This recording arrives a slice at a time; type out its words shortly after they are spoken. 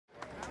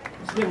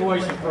Give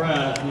away some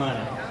prize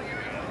money.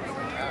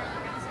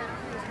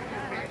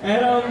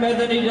 Adam,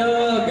 Bethany,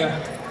 Doug,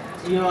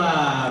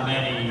 Eli,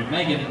 Maddie,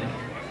 Megan,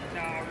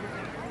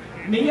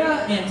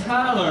 Mia, and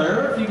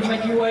Tyler, if you can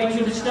make your way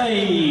to the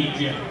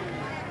stage.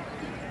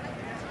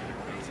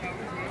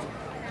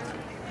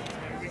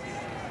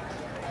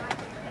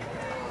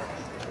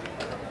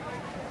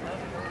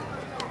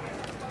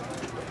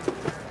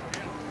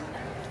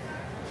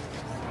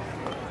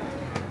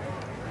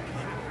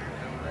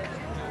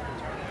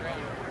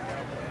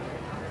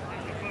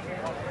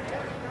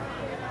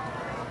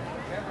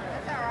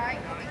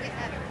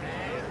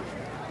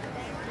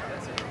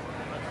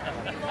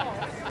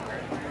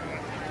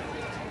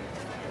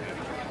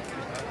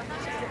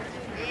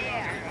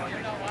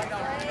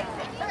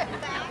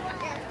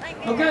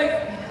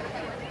 Okay.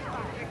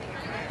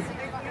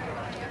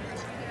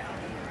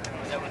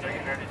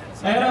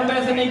 Adam,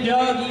 Bethany,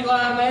 Doug,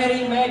 Eli,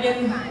 Maddie,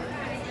 Megan,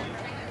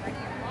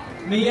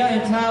 Mia,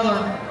 and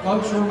Tyler.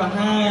 Folks from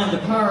behind the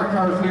power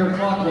curve here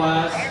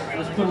clockwise.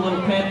 Let's put a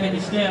little pep in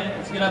your step.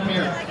 Let's get up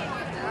here.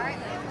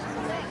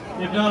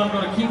 If not, I'm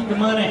going to keep the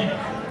money.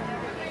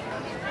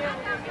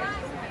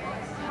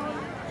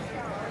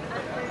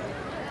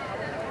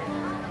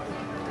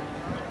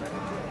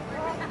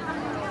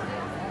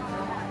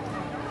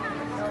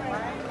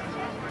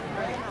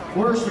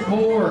 Where's the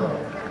board?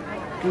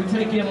 We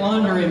take in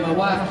laundry and my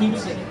wife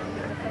keeps it.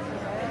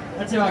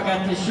 That's how I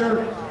got this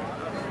shirt.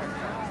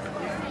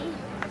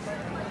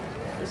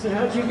 I said,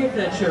 how'd you get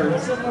that shirt? I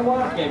said, my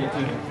wife gave it to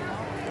me.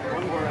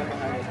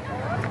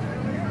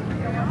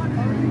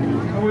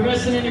 Are we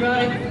missing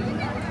anybody?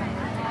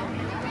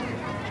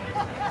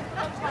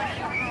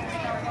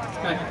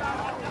 Okay.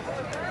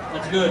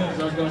 That's good, because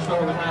I was going to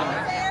start with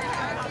Howard.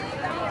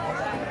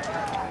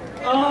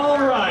 All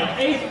right,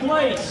 8th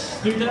place,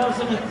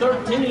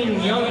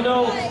 2013 Young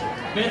Adult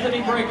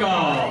Bethany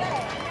Breakoff.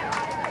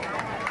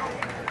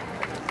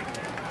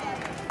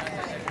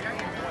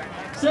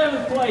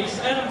 7th place,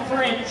 Adam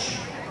French.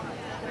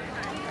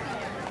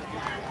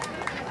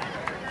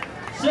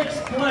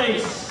 6th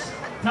place,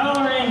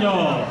 Tyler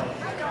Randolph.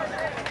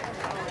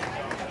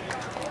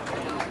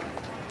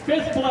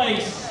 5th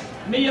place,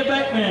 Mia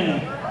Beckman.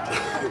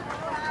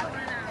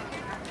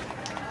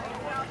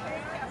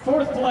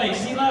 4th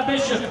place, Eli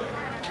Bishop.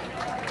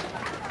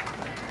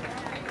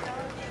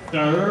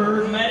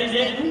 3rd, Maddie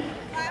Denton.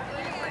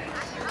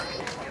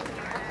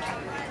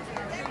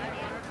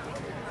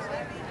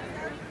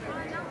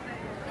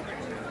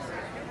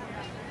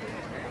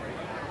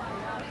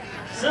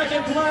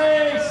 2nd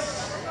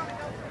place,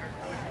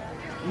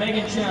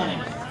 Megan Chowney.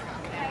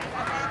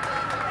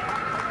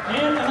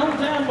 And the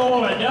hometown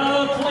boy,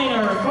 Doug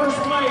Fleener,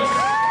 1st place.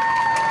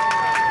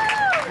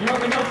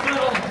 Young Adult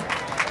Fiddle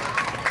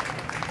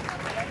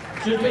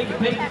should be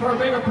competing for a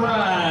bigger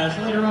prize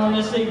later on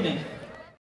this evening.